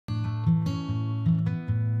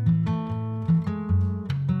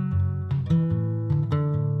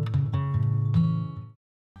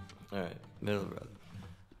Middle brother.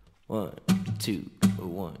 1, 2,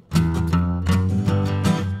 1.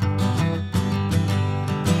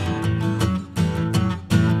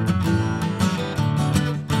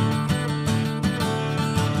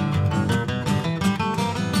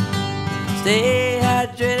 Stay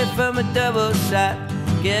hydrated from a double shot.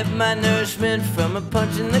 Get my nourishment from a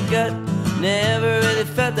punch in the gut. Never really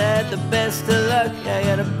felt I had the best of luck. I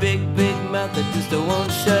got a big, big mouth that just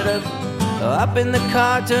won't shut up. Up in the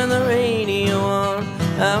car, turn the radio on.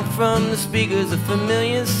 I'm from the speakers, a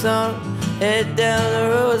familiar song. Head down the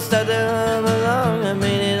road, start to hum along. I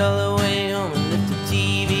made it all the way home and left the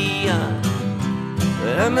TV on.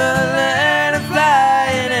 But I'm gonna learn to fly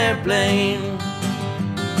an airplane.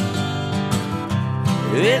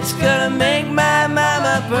 It's gonna make my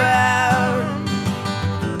mama proud.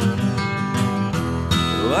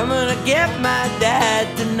 I'm gonna get my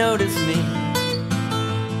dad to notice me,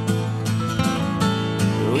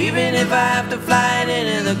 even if I have to fly it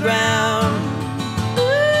into the ground.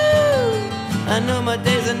 Ooh, I know my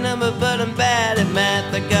day's a number, but I'm bad at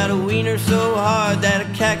math. I got a wiener so hard that a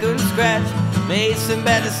cat couldn't scratch. Made some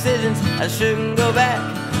bad decisions, I shouldn't go back.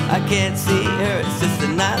 I can't see her sister,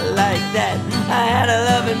 not like that. I had a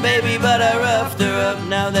loving baby, but I roughed her up.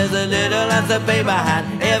 Now there's a little answer pay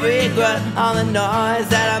behind every grunt. All the noise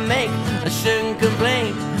that I make, I shouldn't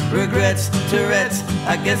complain. Regrets, Tourette's,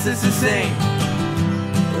 I guess it's the same.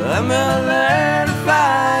 I'm gonna learn to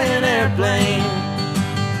fly an airplane.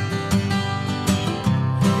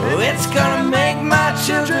 It's gonna make my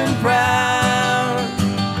children proud.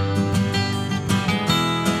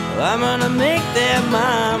 I'm gonna make their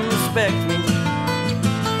mom respect me.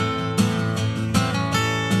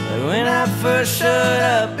 When I first showed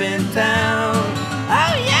up in town.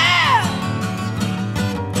 Oh yeah!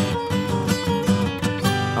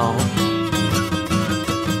 Oh.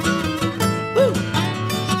 Woo!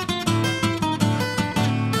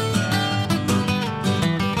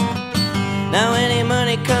 Now any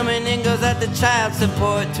money coming in goes out to child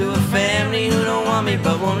support, to a family who don't want me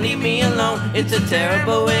but won't leave me alone. It's a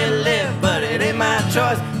terrible way to live, but it ain't my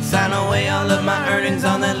choice. Sign away all of my earnings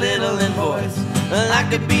on that little invoice. Well, I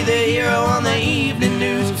could be the hero on the evening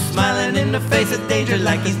news, smiling in the face of danger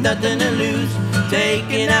like he's nothing to lose.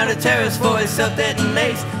 Taking out a terrorist for his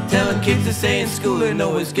self-detonates, telling kids to stay in school and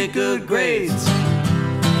always get good grades.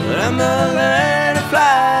 But I'm gonna learn to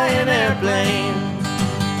fly an airplane,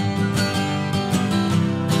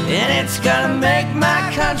 and it's gonna make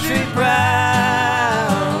my country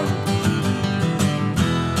proud.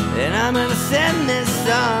 And I'm gonna send this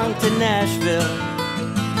song to Nashville,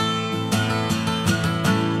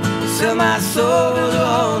 sell my soul to a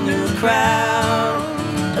whole new crowd.